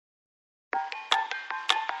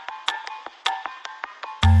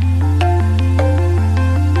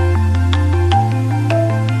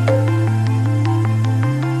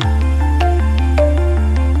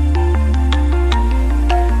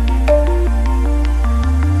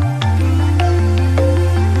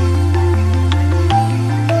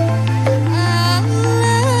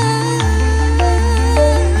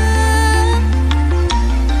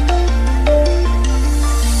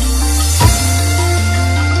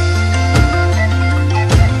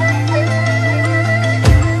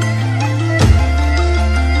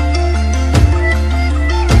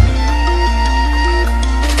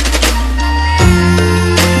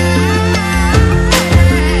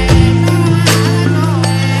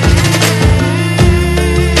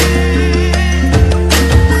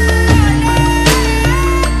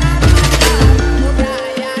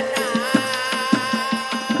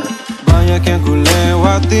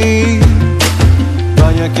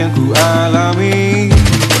banyak yang ku alami.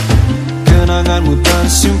 Kenanganmu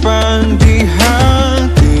tersimpan di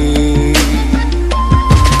hati.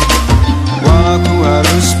 Walau ku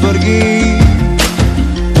harus pergi,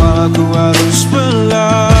 walau ku harus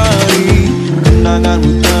berlari,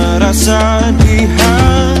 kenanganmu terasa di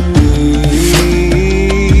hati.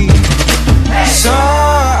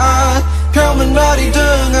 Saat kau menari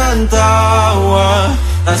dengan tawa,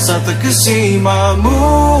 rasa terkesima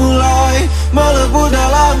mulai melebu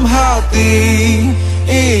dalam hati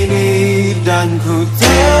ini. Dan ku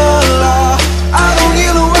telah arungi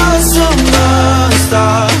luas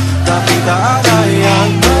semesta, tapi tak ada yang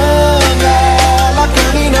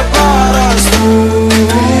mengalahkan indah parasmu.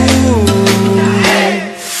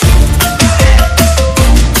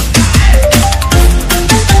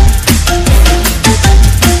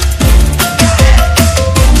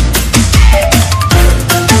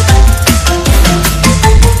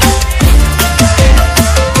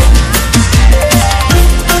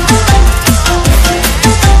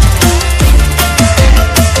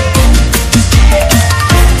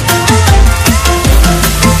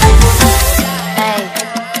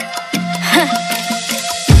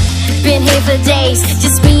 Been here for days,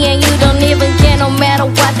 just me and you, don't even care no matter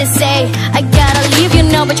what they say. I gotta leave you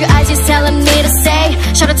now, but your eyes just telling me to stay.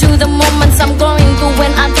 Shout out to the moments I'm going through. When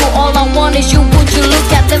I do, all I want is you. Would you look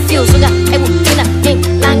at the view? So that I would be like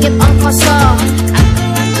langit angkasa.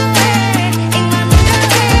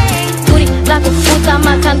 Budi lagu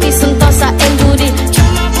utamakan di sentosa Budi.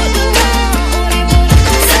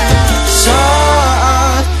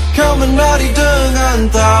 Saat kau menari dengan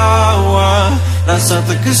tawa, rasa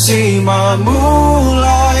terkesima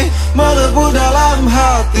mulai melebu dalam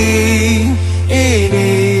hati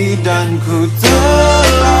ini. Dan ku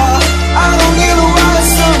telah arungi luas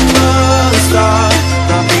semesta,